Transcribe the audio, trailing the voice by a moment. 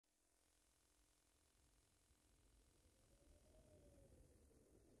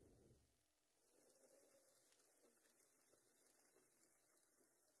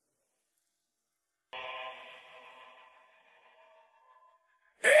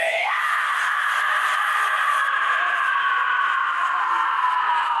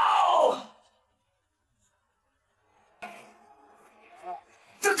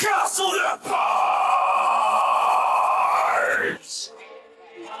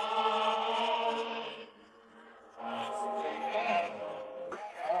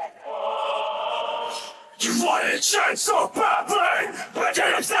wanted change so badly, but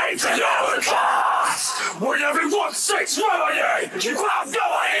didn't think to know the cost. When everyone seeks remedy, you have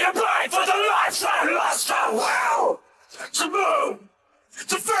nobody to blame for the lives that lost the will. To move,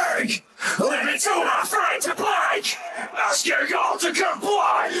 to think, living too afraid to blink, asking all to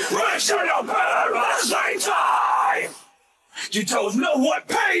comply, wishing you're better at the same time. You don't know what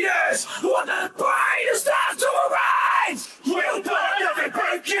pain is, what the pain is not to arise. We'll burn every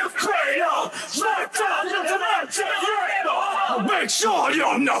break you've cradled, smack down into the empty cradle. Make sure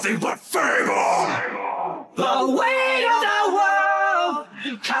you're nothing but fable. The weight of the world,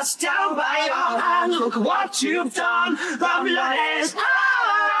 cast down by your hand. Look what you've done, the blood is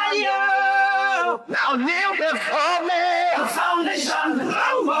on you. Now kneel before me, the foundation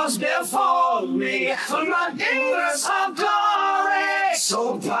almost before me, for my fingers of glory.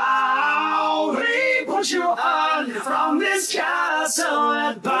 So proudly put you on from this castle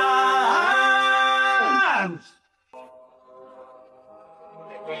that burns.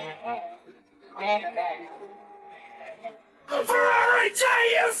 For every day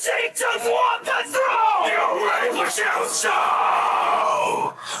you seek to thwart the throne, you relinquish your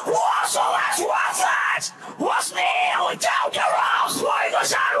soul. What's all that's worth it? What's kneeling down your arms,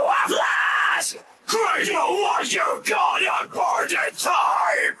 pointless and worthless? Cradle what you got and burn in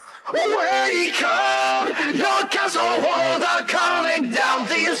time. Wake up! Your castle walls are coming down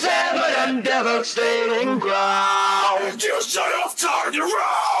to your severed and devastating ground. You should have turned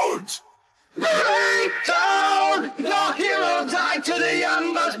around! Break down! Your hero died to the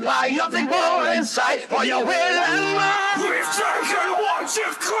young, must buy nothing more in sight for your will and might. We've taken what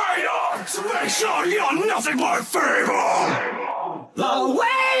you've cradled, so make sure you're nothing but fable. The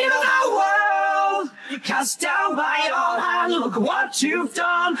weight of the world, cast down by your hand. Look what you've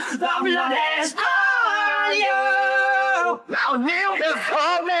done, the blood is on you. Now kneel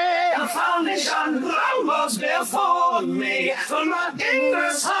before me, the foundation almost before me, for my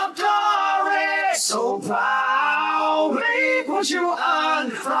fingers of glory. So proudly put you on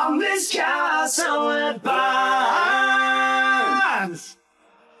from this castle that burns.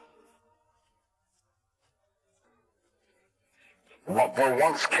 What were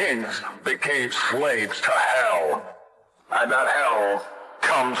once kings became slaves to hell, and that hell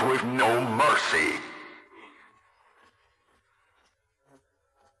comes with no mercy.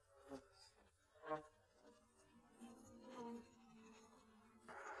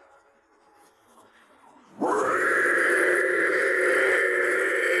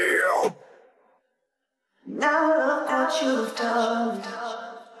 Now look what you've done.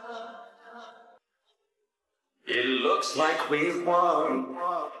 It looks like we've won.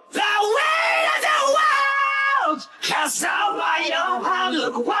 The weight of the world, cast out by your hand.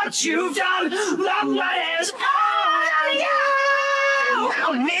 Look what you've done. The blood is on you.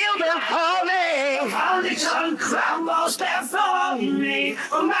 Now kneel before me. The foundation crumbles before me.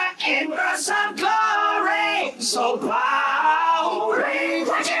 For my embers of glory. So proudly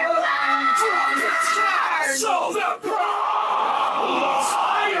put you on from the stars. So the proud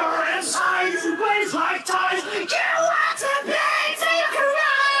fire inside you blaze like ties. You want to pay for your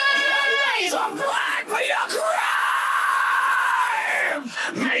crime. I'm black for your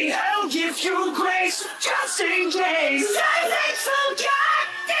crime. May hell give you grace just in case. I think forgot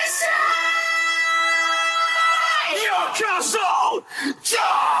this time. Your castle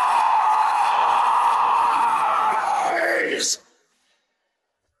dies.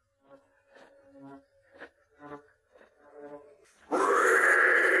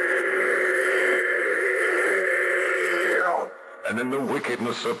 And in the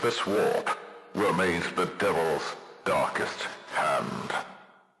wickedness of this warp remains the devil's darkest